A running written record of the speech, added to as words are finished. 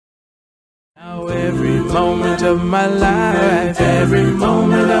Now every moment of my life, every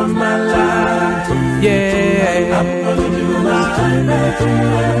moment of my life, yeah, I'm gonna do my best.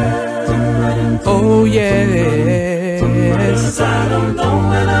 Oh yes, 'cause I don't know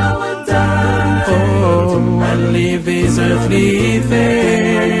when I will die. Oh, and leave these earthly things.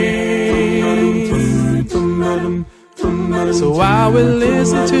 So I will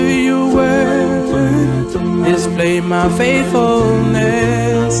listen to your word, display my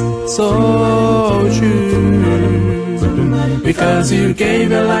faithfulness, so true. Because you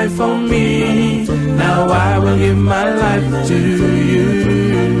gave your life for me, now I will give my life to you,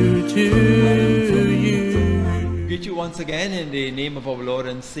 to you. Greet you once again in the name of our Lord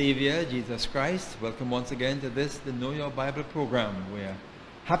and Savior, Jesus Christ. Welcome once again to the Know Your Bible program. We're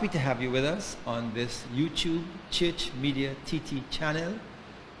happy to have you with us on this YouTube Church Media TT channel.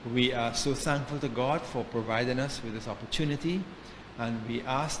 We are so thankful to God for providing us with this opportunity, and we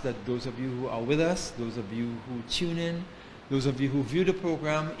ask that those of you who are with us, those of you who tune in, those of you who view the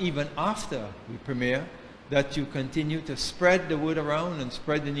program even after we premiere, that you continue to spread the word around and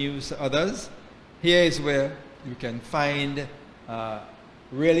spread the news to others. Here is where you can find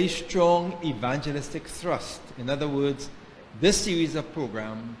really strong evangelistic thrust. In other words, this series of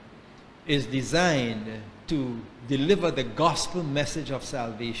program is designed to deliver the gospel message of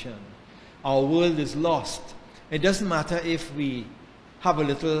salvation. Our world is lost. It doesn't matter if we have a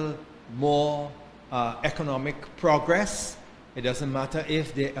little more economic progress. It doesn't matter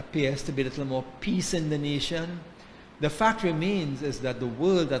if there appears to be a little more peace in the nation. The fact remains is that the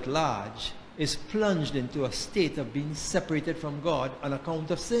world at large is plunged into a state of being separated from God on account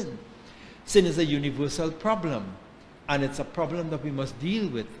of sin. Sin is a universal problem, and it's a problem that we must deal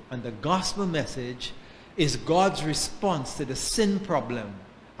with. And the gospel message is God's response to the sin problem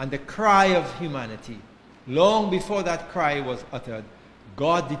and the cry of humanity. Long before that cry was uttered,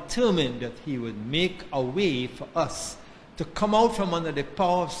 God determined that He would make a way for us to come out from under the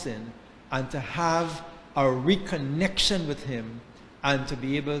power of sin and to have a reconnection with Him and to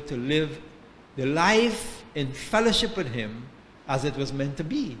be able to live the life in fellowship with Him as it was meant to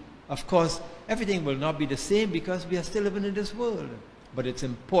be. Of course, everything will not be the same because we are still living in this world. But it's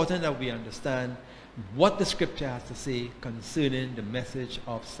important that we understand what the Scripture has to say concerning the message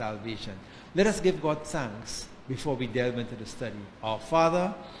of salvation. Let us give God thanks before we delve into the study. Our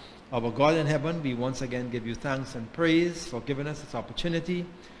Father, our God in heaven, we once again give you thanks and praise for giving us this opportunity.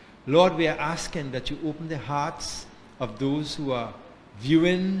 Lord, we are asking that you open the hearts of those who are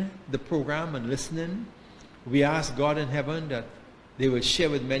viewing the program and listening. We ask God in heaven that they will share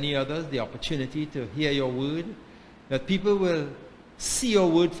with many others the opportunity to hear your word, that people will see your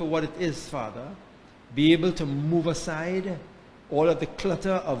word for what it is, Father, be able to move aside all of the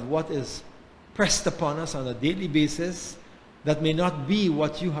clutter of what is pressed upon us on a daily basis that may not be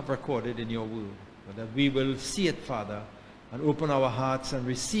what you have recorded in your word, but that we will see it, Father, and open our hearts and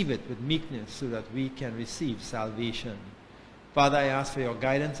receive it with meekness so that we can receive salvation. Father, I ask for your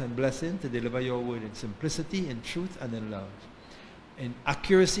guidance and blessing to deliver your word in simplicity, in truth, and in love. In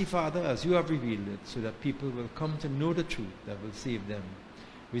accuracy, Father, as you have revealed it, so that people will come to know the truth that will save them.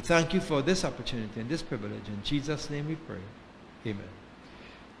 We thank you for this opportunity and this privilege. In Jesus' name we pray. Amen.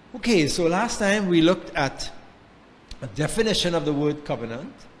 Okay, so last time we looked at a definition of the word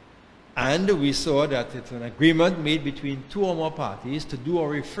covenant, and we saw that it's an agreement made between two or more parties to do or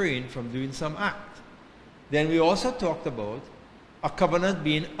refrain from doing some act. Then we also talked about a covenant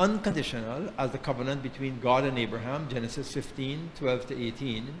being unconditional, as the covenant between God and Abraham, Genesis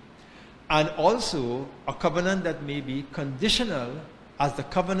 15:12-18, and also a covenant that may be conditional, as the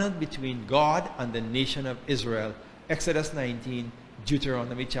covenant between God and the nation of Israel, Exodus 19,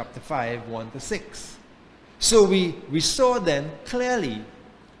 Deuteronomy chapter 5, 1-6. So we saw then clearly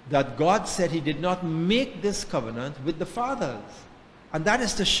that God said He did not make this covenant with the fathers, and that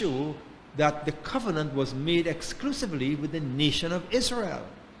is to show that the covenant was made exclusively with the nation of Israel.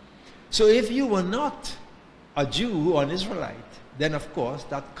 So if you were not a Jew or an Israelite, then of course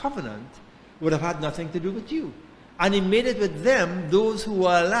that covenant would have had nothing to do with you. And He made it with them, those who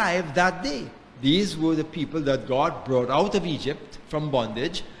were alive that day. These were the people that God brought out of Egypt from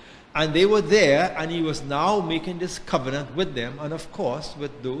bondage, and they were there, and He was now making this covenant with them, and of course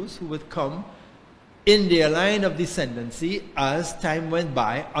with those who would come in their line of descendancy as time went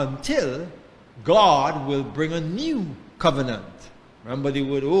by, until God will bring a new covenant. Remember the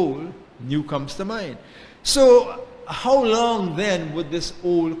word old, new comes to mind. So how long then would this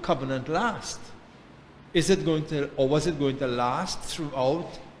old covenant last? Was it going to last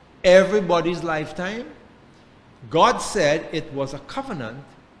throughout everybody's lifetime? God said it was a covenant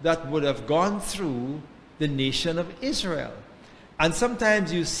that would have gone through the nation of Israel. And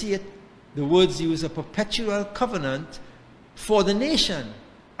sometimes you see it the words use a perpetual covenant for the nation.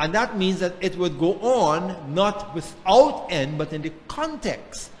 And that means that it would go on, not without end, but in the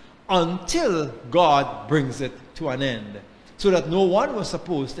context, until God brings it to an end. So that no one was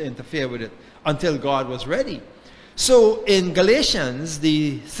supposed to interfere with it until God was ready. So in Galatians,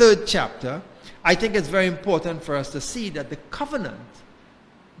 the 3rd chapter, I think it's very important for us to see that the covenant,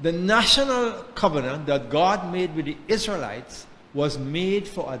 the national covenant that God made with the Israelites, was made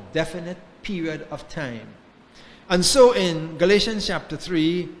for a definite period of time. And so in Galatians chapter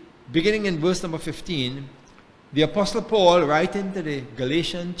 3, beginning in verse number 15, the Apostle Paul, writing to the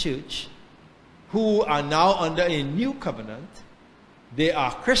Galatian church, who are now under a new covenant, they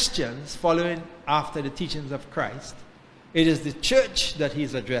are Christians following after the teachings of Christ. It is the church that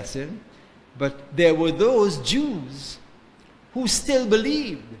he's addressing, but there were those Jews who still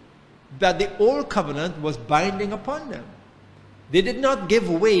believed that the old covenant was binding upon them. They did not give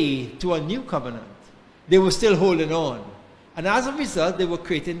way to a new covenant. They were still holding on. And as a result, they were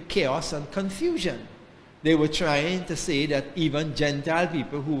creating chaos and confusion. They were trying to say that even Gentile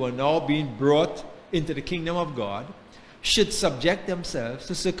people who were now being brought into the kingdom of God should subject themselves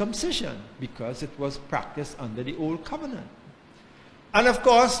to circumcision because it was practiced under the old covenant. And of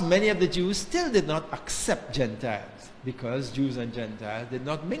course, many of the Jews still did not accept Gentiles because Jews and Gentiles did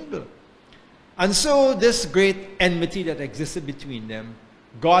not mingle. And so this great enmity that existed between them,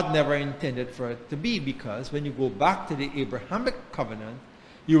 God never intended for it to be, because when you go back to the Abrahamic covenant,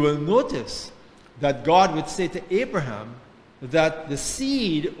 you will notice that God would say to Abraham that the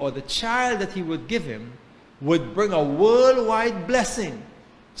seed or the child that he would give him would bring a worldwide blessing.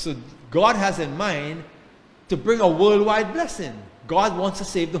 So God has in mind to bring a worldwide blessing. God wants to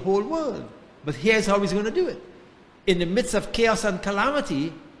save the whole world. But here's how he's going to do it. In the midst of chaos and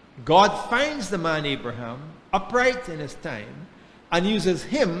calamity, God finds the man Abraham upright in his time and uses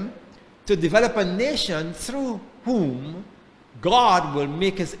him to develop a nation through whom God will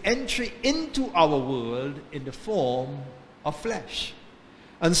make his entry into our world in the form of flesh.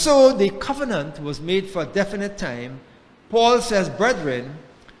 And so the covenant was made for a definite time. Paul says, brethren,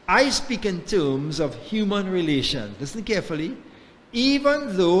 I speak in terms of human relations. Listen carefully.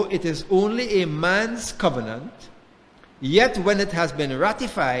 Even though it is only a man's covenant, yet when it has been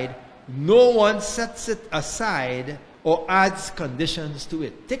ratified, no one sets it aside or adds conditions to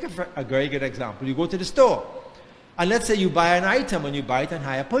it. Take a very good example. You go to the store, and let's say you buy an item and you buy it on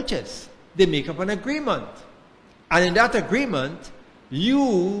hire purchase. They make up an agreement. And in that agreement,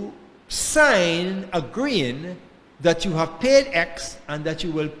 you sign agreeing that you have paid X and that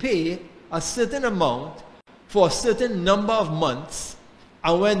you will pay a certain amount for a certain number of months.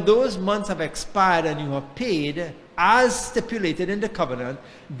 And when those months have expired and you have paid as stipulated in the covenant,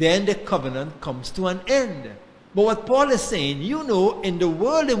 then the covenant comes to an end. But what Paul is saying, you know, in the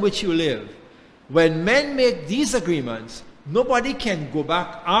world in which you live, when men make these agreements, nobody can go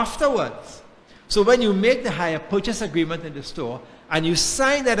back afterwards. So when you make the hire purchase agreement in the store and you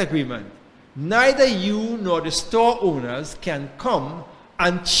sign that agreement, neither you nor the store owners can come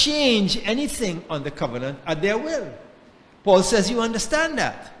and change anything on the covenant at their will. Paul says you understand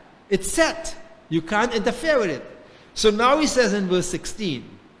that. It's set. You can't interfere with it. So now he says in verse 16,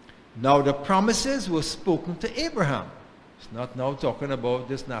 now the promises were spoken to Abraham. It's not now talking about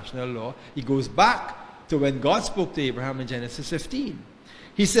this national law. He goes back to when God spoke to Abraham in Genesis 15.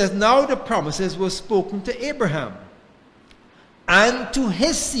 He says, now the promises were spoken to Abraham and to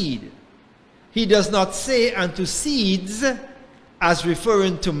his seed. He does not say unto seeds as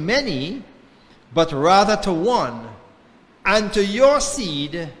referring to many, but rather to one, and to your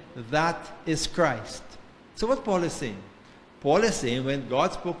seed, that is Christ. So what Paul is saying? Paul is saying when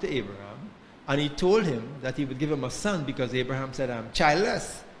God spoke to Abraham and he told him that he would give him a son because Abraham said, I'm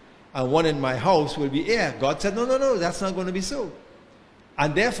childless and one in my house will be heir. God said, no, that's not going to be so.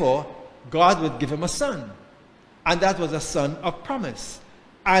 And therefore, God would give him a son. And that was a son of promise.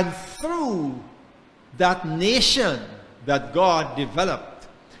 And through that nation that God developed,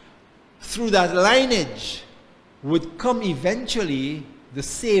 through that lineage, would come eventually the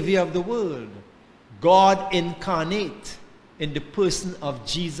Savior of the world, God incarnate in the person of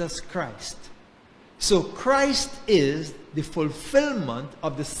Jesus Christ. So Christ is the fulfillment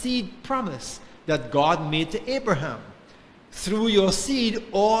of the seed promise that God made to Abraham. Through your seed,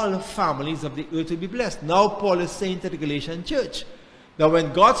 all families of the earth will be blessed. Now Paul is saying to the Galatian church, that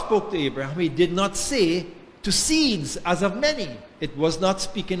when God spoke to Abraham, he did not say to seeds as of many. It was not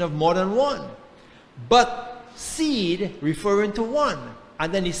speaking of more than one. But seed referring to one.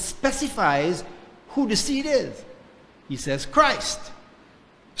 And then he specifies who the seed is. He says Christ.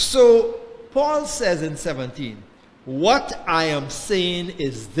 So Paul says in 17, what I am saying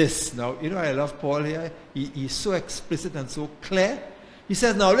is this. Now, you know, I love Paul here. He's so explicit and so clear. He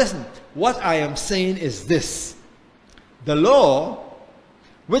says, now listen, what I am saying is this. The law,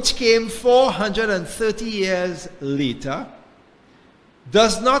 which came 430 years later,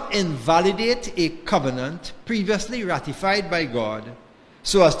 does not invalidate a covenant previously ratified by God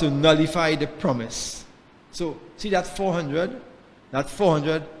so as to nullify the promise. So, see that 400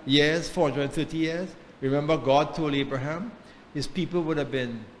 years, 430 years? Remember, God told Abraham his people would have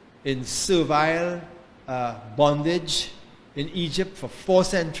been in servile bondage in Egypt for 4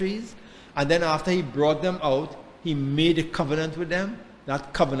 centuries. And then after he brought them out, he made a covenant with them.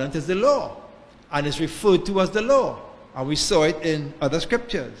 That covenant is the law. And it's referred to as the law. And we saw it in other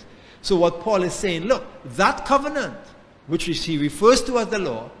scriptures. So what Paul is saying, look, that covenant, which he refers to as the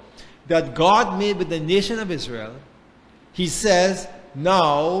law, that God made with the nation of Israel, he says,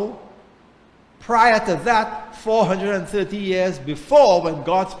 now, prior to that, 430 years before, when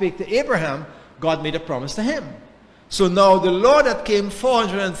God spake to Abraham, God made a promise to him. So now the law that came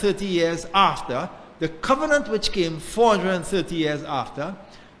 430 years after, the covenant which came 430 years after,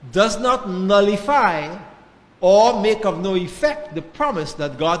 does not nullify or make of no effect the promise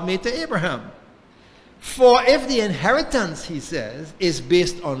that God made to Abraham. For if the inheritance, he says, is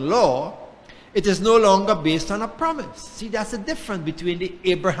based on law, it is no longer based on a promise. See, that's the difference between the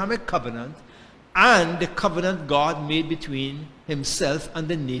Abrahamic covenant and the covenant God made between himself and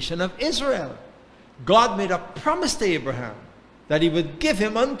the nation of Israel. God made a promise to Abraham that he would give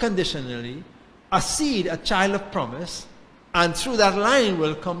him unconditionally a seed, a child of promise, and through that line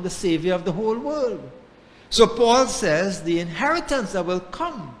will come the Savior of the whole world. So Paul says the inheritance that will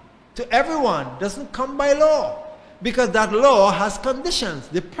come to everyone doesn't come by law, because that law has conditions.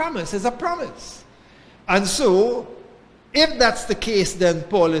 The promise is a promise. And so, if that's the case, then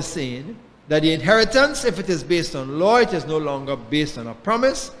Paul is saying that the inheritance, if it is based on law, it is no longer based on a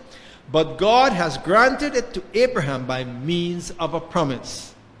promise, but God has granted it to Abraham by means of a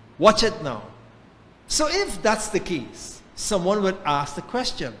promise. Watch it now. So if that's the case, someone would ask the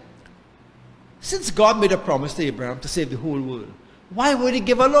question, since God made a promise to Abraham to save the whole world, why would he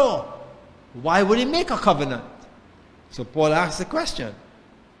give a law? Why would he make a covenant? So Paul asks the question,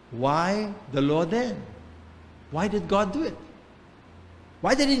 why the law then? Why did God do it?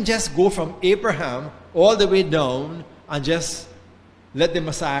 Why didn't he just go from Abraham all the way down and just let the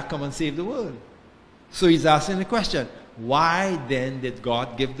Messiah come and save the world? So he's asking the question, why then did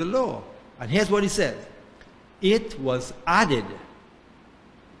God give the law? And here's what he says. It was added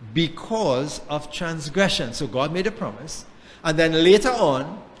because of transgression. So God made a promise. And then later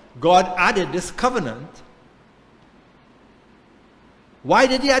on, God added this covenant. Why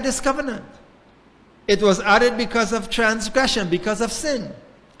did he add this covenant? It was added because of transgression, because of sin.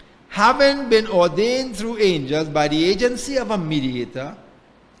 Having been ordained through angels by the agency of a mediator,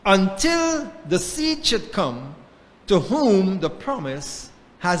 until the seed should come to whom the promise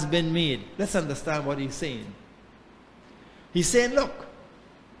has been made. Let's understand what he's saying. He's saying, look,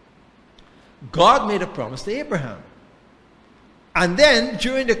 God made a promise to Abraham. And then,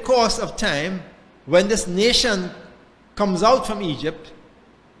 during the course of time, when this nation comes out from Egypt,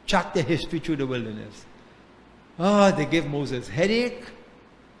 track their history through the wilderness. They give Moses headache.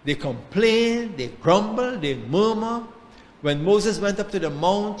 They complain, they grumble, they murmur. When Moses went up to the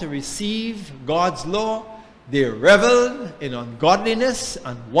mount to receive God's law, they reveled in ungodliness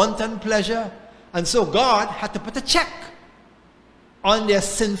and wanton pleasure. And so God had to put a check on their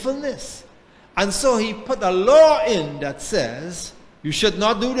sinfulness. And so he put a law in that says, you should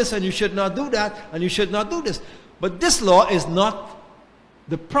not do this, and you should not do that, and you should not do this. But this law is not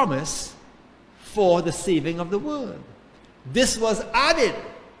the promise for the saving of the world. This was added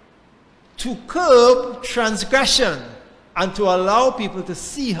to curb transgression and to allow people to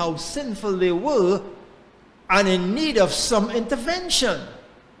see how sinful they were and in need of some intervention,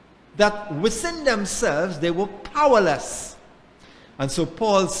 that within themselves they were powerless. And so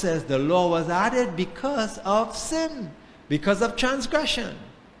Paul says the law was added because of sin, because of transgression.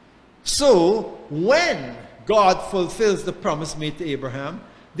 So when God fulfills the promise made to Abraham,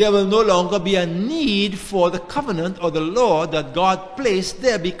 there will no longer be a need for the covenant or the law that God placed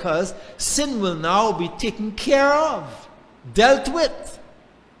there, because sin will now be taken care of, dealt with.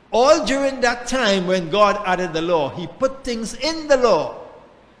 All during that time when God added the law, he put things in the law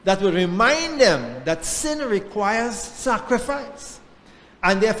that would remind them that sin requires sacrifice.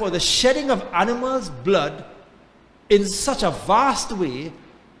 And therefore the shedding of animals' blood in such a vast way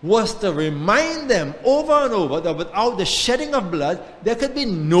was to remind them over and over that without the shedding of blood, there could be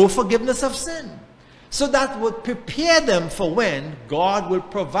no forgiveness of sin. So that would prepare them for when God will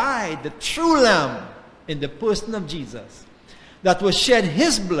provide the true lamb in the person of Jesus that will shed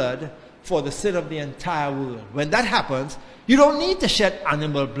his blood for the sin of the entire world. When that happens, you don't need to shed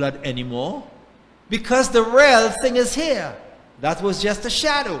animal blood anymore because the real thing is here. That was just a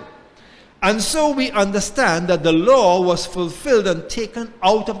shadow. And so we understand that the law was fulfilled and taken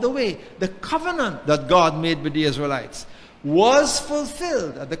out of the way. The covenant that God made with the Israelites was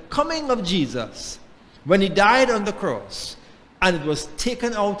fulfilled at the coming of Jesus when he died on the cross, and it was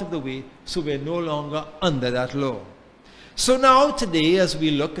taken out of the way, so we're no longer under that law. So now today, as we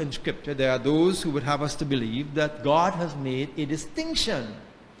look in Scripture, there are those who would have us to believe that God has made a distinction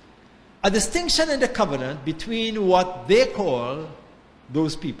in the covenant between what they call,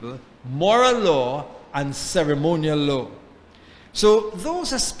 those people, moral law and ceremonial law. So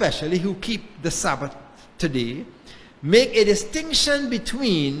those especially who keep the Sabbath today make a distinction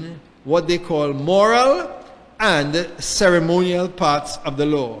between what they call moral and ceremonial parts of the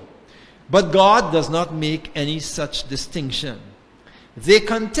law. But God does not make any such distinction. They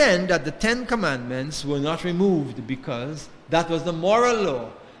contend that the Ten Commandments were not removed because that was the moral law,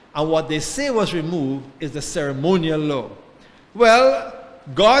 and what they say was removed is the ceremonial law. Well,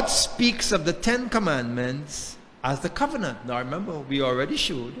 God speaks of the Ten Commandments as the covenant. Now remember, we already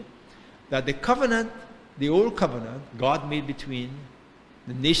showed that the covenant, the old covenant God made between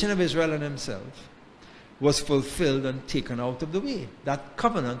the nation of Israel and himself, was fulfilled and taken out of the way. That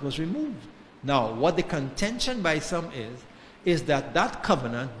covenant was removed. Now, what the contention by some is that that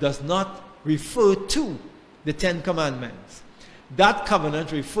covenant does not refer to the Ten Commandments. That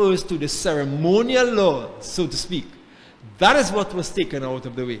covenant refers to the ceremonial laws, so to speak. That is what was taken out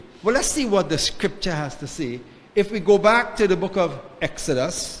of the way. Well, let's see what the Scripture has to say. If we go back to the book of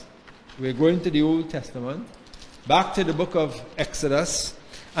Exodus, we're going to the Old Testament, back to the book of Exodus,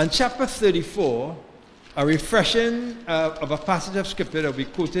 and chapter 34, a refreshing of a passage of Scripture that we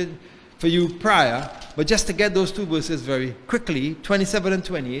quoted for you prior, but just to get those two verses very quickly, 27 and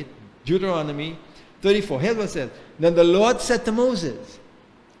 28, Deuteronomy 34. Here's what it says. Then the Lord said to Moses,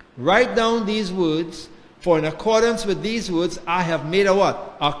 write down these words, for in accordance with these words I have made a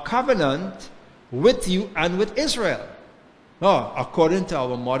what? A covenant with you and with Israel. Now, according to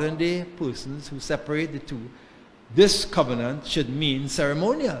our modern day persons who separate the two, this covenant should mean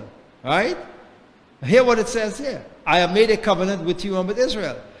ceremonial, right? Hear what it says here. I have made a covenant with you and with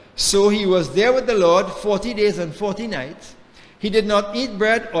Israel. So he was there with the Lord 40 days and 40 nights. He did not eat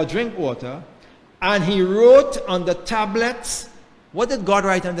bread or drink water. And he wrote on the tablets. What did God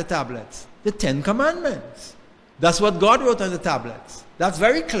write on the tablets? The Ten Commandments. That's what God wrote on the tablets. That's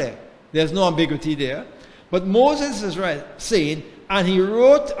very clear. There's no ambiguity there. But Moses is right, saying, and he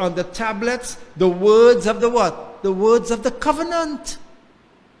wrote on the tablets the words of the what? The words of the covenant.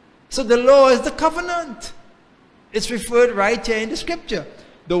 So the law is the covenant. It's referred right here in the Scripture.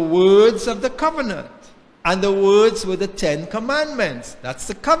 The words of the covenant. And the words were the Ten Commandments. That's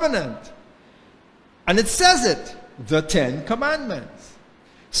the covenant. And it says it, the Ten Commandments.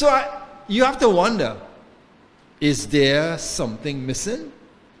 So you have to wonder, is there something missing?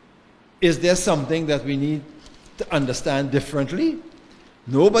 Is there something that we need to understand differently?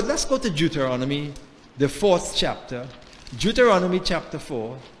 No, but let's go to Deuteronomy, the 4th chapter. Deuteronomy chapter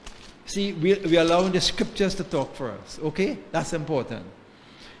 4. See, we're allowing the Scriptures to talk for us. Okay? That's important.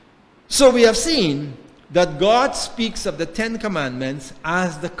 So we have seen that God speaks of the Ten Commandments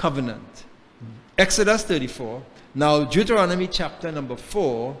as the covenant. Exodus 34. Now Deuteronomy chapter number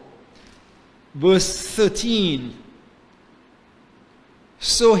 4, verse 13.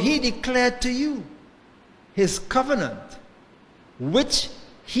 So he declared to you his covenant, which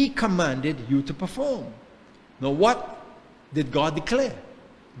he commanded you to perform. Now what did God declare?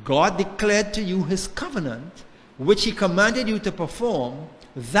 God declared to you his covenant, which he commanded you to perform.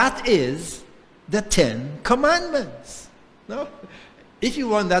 That is the Ten Commandments. No? If you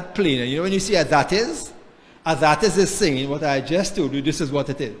want that plainer, you know when you see a that is saying what I just told you, this is what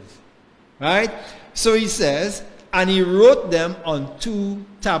it is. Right? So he says, and he wrote them on 2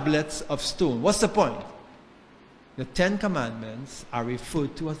 tablets of stone. What's the point? The Ten Commandments are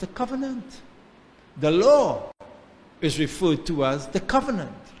referred to as the covenant. The law is referred to as the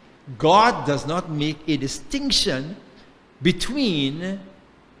covenant. God does not make a distinction between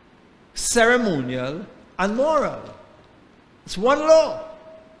ceremonial and moral. It's one law.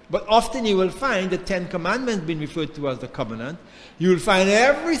 But often you will find the Ten Commandments being referred to as the covenant. You will find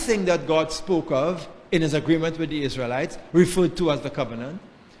everything that God spoke of in his agreement with the Israelites referred to as the covenant,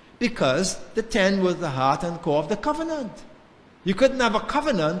 because the 10 was the heart and core of the covenant. You couldn't have a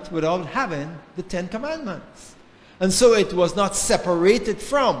covenant without having the 10 Commandments. And so it was not separated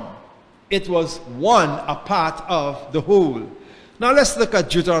from. It was one, a part of the whole. Now let's look at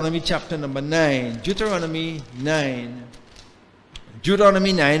Deuteronomy chapter number 9. Deuteronomy 9.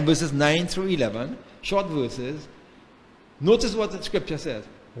 Deuteronomy 9 verses 9 through 11. Short verses. Notice what the scripture says.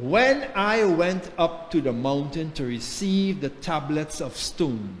 When I went up to the mountain to receive the tablets of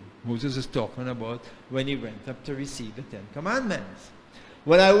stone. Moses is talking about when he went up to receive the 10 Commandments.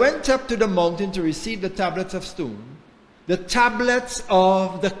 When I went up to the mountain to receive the tablets of stone, the tablets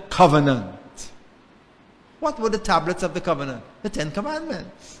of the covenant. What were the tablets of the covenant? The 10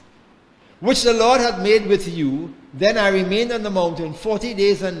 Commandments, which the Lord had made with you. Then I remained on the mountain 40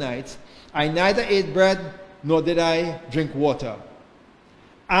 days and nights. I neither ate bread, nor did I drink water.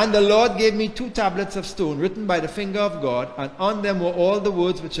 And the Lord gave me 2 tablets of stone, written by the finger of God, and on them were all the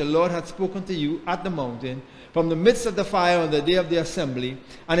words which the Lord had spoken to you at the mountain, from the midst of the fire on the day of the assembly.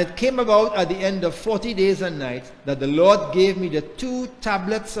 And it came about at the end of 40 days and nights, that the Lord gave me the 2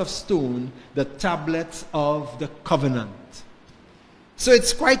 tablets of stone, the tablets of the covenant. So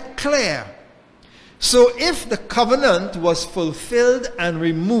it's quite clear. So if the covenant was fulfilled and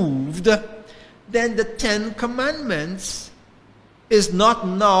removed, then the 10 Commandments is not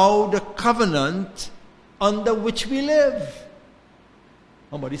now the covenant under which we live.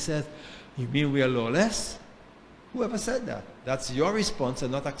 Somebody says, you mean we are lawless? Whoever said that? That's your response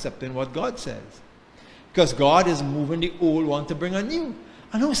and not accepting what God says. Because God is moving the old one to bring a new.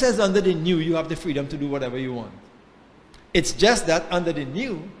 And who says under the new you have the freedom to do whatever you want? It's just that under the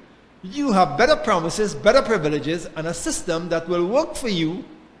new, you have better promises, better privileges, and a system that will work for you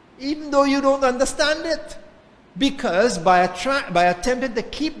even though you don't understand it. Because by attempting to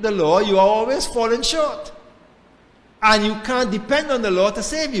keep the law, you are always falling short. And you can't depend on the law to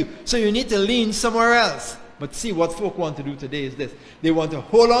save you. So you need to lean somewhere else. But see, what folk want to do today is this. They want to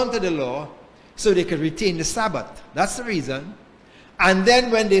hold on to the law so they can retain the Sabbath. That's the reason. And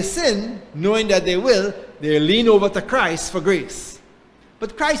then when they sin, knowing that they will, they lean over to Christ for grace.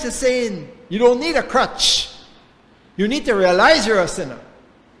 But Christ is saying, you don't need a crutch. You need to realize you're a sinner.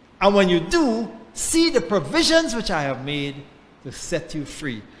 And when you do, see the provisions which I have made to set you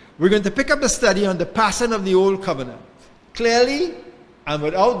free. We're going to pick up the study on the passing of the old covenant. Clearly and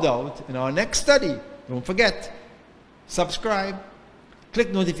without doubt in our next study. Don't forget, subscribe,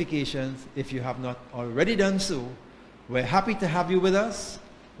 click notifications if you have not already done so. We're happy to have you with us.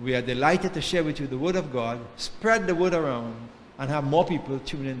 We are delighted to share with you the Word of God, spread the word around, and have more people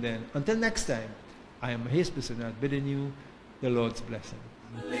tune in then. Until next time, I am Mahesh Biswanath bidding you the Lord's blessing.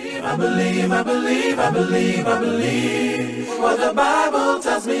 I believe, I believe, I believe, I believe what the Bible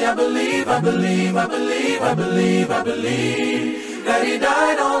tells me. I believe, I believe, I believe, I believe, I believe that He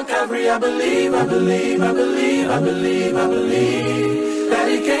died on Calvary. I believe, I believe, I believe, I believe, I believe that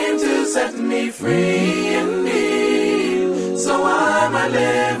He came to set me free indeed. So I might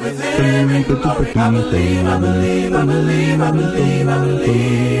live with Him in glory. I believe, I believe, I believe, I believe, I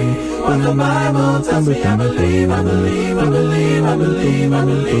believe what the Bible tells me. I believe, I believe, I believe, I believe, I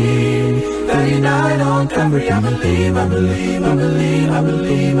believe that He died on Calvary. I believe, I believe, I believe, I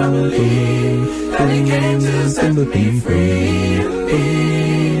believe, I believe that He came to set me free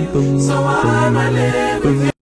indeed. So I might live with Him.